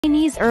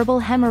Chinese herbal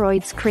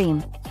hemorrhoids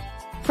cream.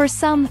 For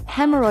some,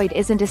 hemorrhoid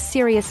isn't a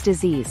serious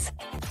disease.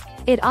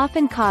 It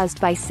often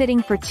caused by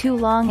sitting for too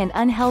long and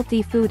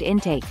unhealthy food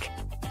intake.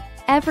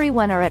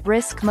 Everyone are at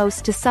risk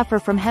most to suffer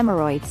from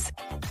hemorrhoids.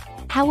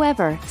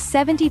 However,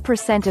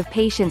 70% of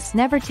patients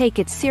never take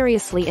it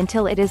seriously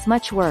until it is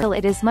much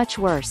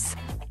worse.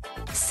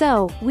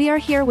 So, we are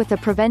here with a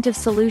preventive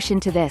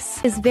solution to this.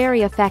 It is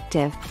very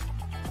effective.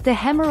 The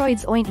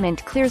hemorrhoids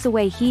ointment clears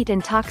away heat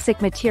and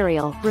toxic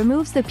material,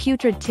 removes the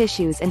putrid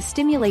tissues and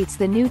stimulates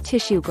the new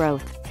tissue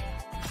growth.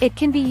 It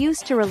can be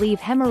used to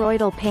relieve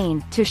hemorrhoidal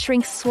pain, to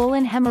shrink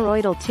swollen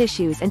hemorrhoidal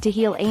tissues and to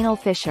heal anal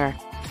fissure.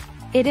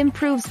 It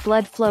improves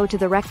blood flow to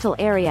the rectal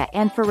area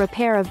and for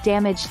repair of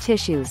damaged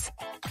tissues.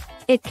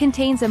 It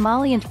contains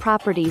emollient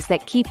properties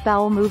that keep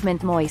bowel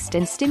movement moist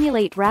and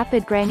stimulate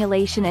rapid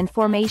granulation and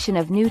formation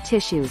of new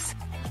tissues.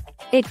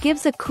 It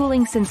gives a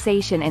cooling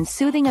sensation and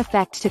soothing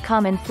effect to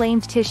calm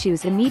inflamed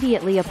tissues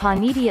immediately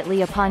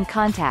upon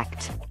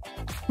contact.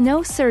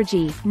 No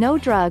surgery, no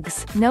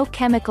drugs, no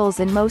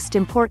chemicals and most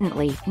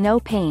importantly, no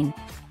pain.